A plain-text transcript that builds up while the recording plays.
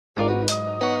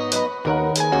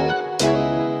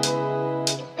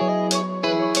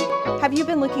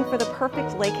looking for the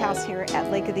perfect lake house here at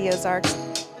Lake of the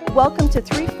Ozarks? Welcome to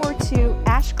 342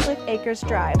 Ashcliff Acres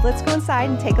Drive. Let's go inside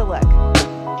and take a look.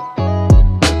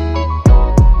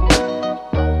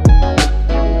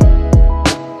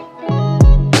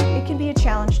 It can be a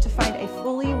challenge to find a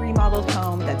fully remodeled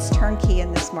home that's turnkey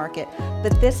in this market,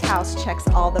 but this house checks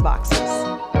all the boxes.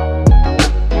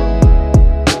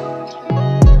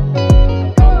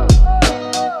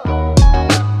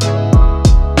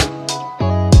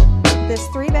 This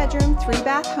 3-bedroom,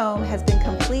 3-bath home has been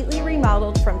completely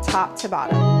remodeled from top to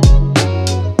bottom.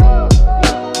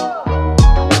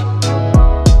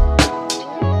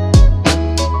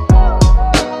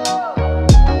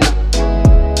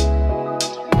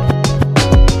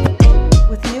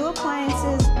 With new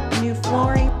appliances, new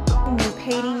flooring, new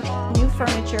painting, new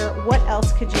furniture, what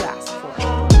else could you ask for?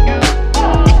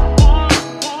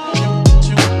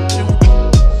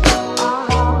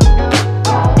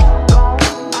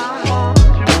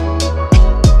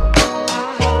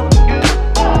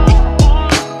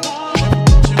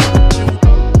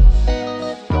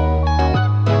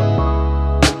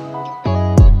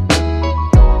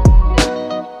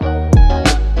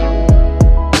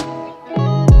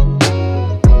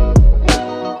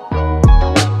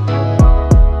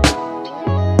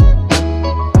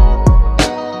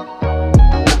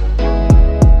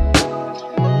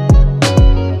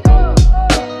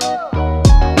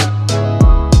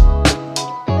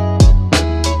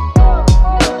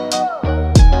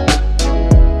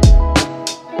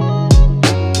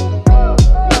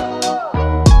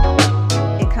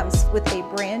 With a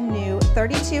brand new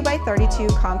 32 by 32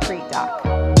 concrete dock.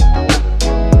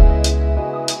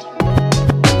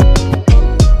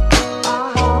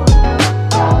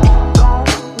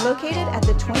 Located at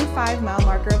the 25-mile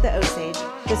marker of the Osage,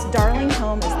 this darling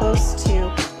home is close to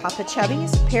Papa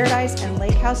Chubby's, Paradise, and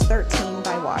Lake House 13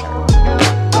 by water.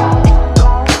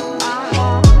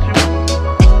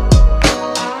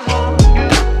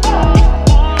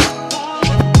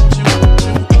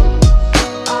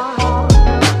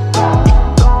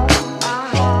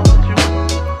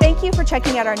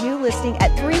 Checking out our new listing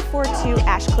at 342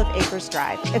 Ashcliff Acres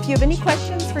Drive. If you have any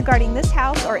questions regarding this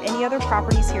house or any other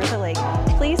properties here at the lake,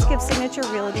 please give Signature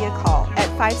Realty a call at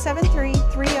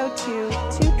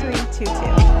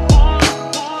 573-302-2322.